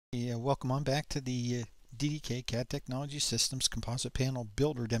Yeah, welcome on back to the DDK CAD Technology Systems Composite Panel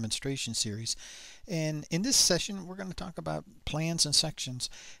Builder Demonstration Series. And in this session, we're going to talk about plans and sections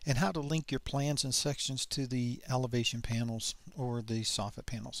and how to link your plans and sections to the elevation panels or the soffit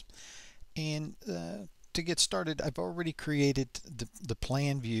panels. And to get started, I've already created the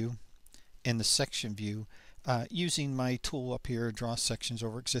plan view and the section view using my tool up here, Draw Sections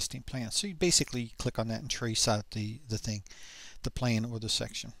Over Existing Plans. So you basically click on that and trace out the plan or the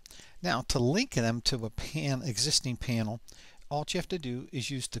section. Now, to link them to a existing panel, all you have to do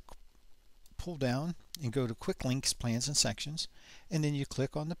is use the pull down and go to Quick Links, Plans and Sections, and then you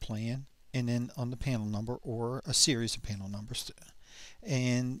click on the plan and then on the panel number or a series of panel numbers,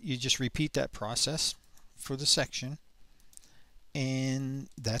 and you just repeat that process for the section, and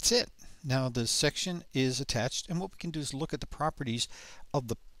that's it. Now the section is attached, and what we can do is look at the properties of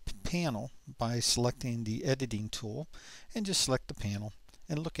the panel by selecting the editing tool and just select the panel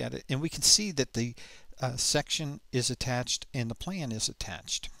and look at it, and we can see that the section is attached and the plan is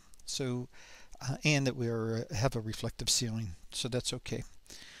attached, so and that we have a reflective ceiling, so that's okay.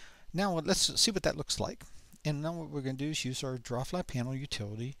 Now let's see what that looks like. And now what we're going to do is use our Draw Flat Panel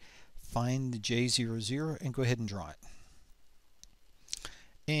utility, find the J00 and go ahead and draw it.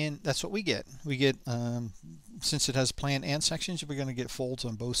 And that's what we get. We get, since it has plan and sections, we're going to get folds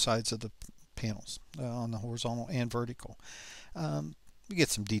on both sides of the panels, on the horizontal and vertical. We get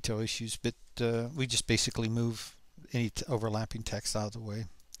some detail issues, but we just basically move any overlapping text out of the way.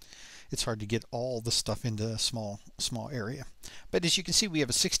 It's hard to get all the stuff into a small area. But as you can see, we have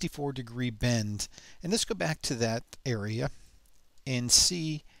a 64-degree bend. And let's go back to that area and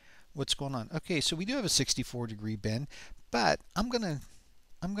see what's going on. Okay, so we do have a 64-degree bend, but I'm going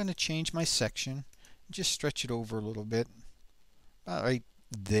to change my section, just stretch it over a little bit, about right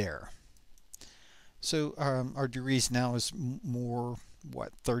there. So our degrees now is more,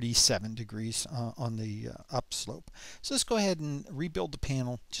 37 degrees on the upslope. So let's go ahead and rebuild the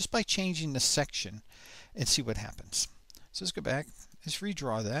panel just by changing the section and see what happens. So let's go back, let's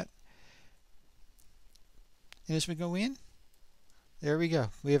redraw that. And as we go in, there we go.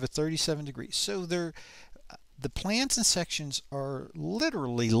 We have a 37 degrees. So the plans and sections are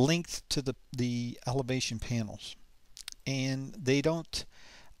literally linked to the elevation panels, and they don't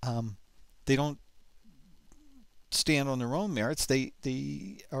stand on their own merits. They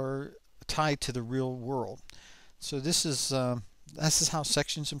are tied to the real world. So this is how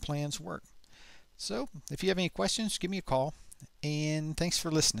sections and plans work. So if you have any questions, give me a call, and thanks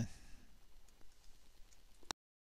for listening.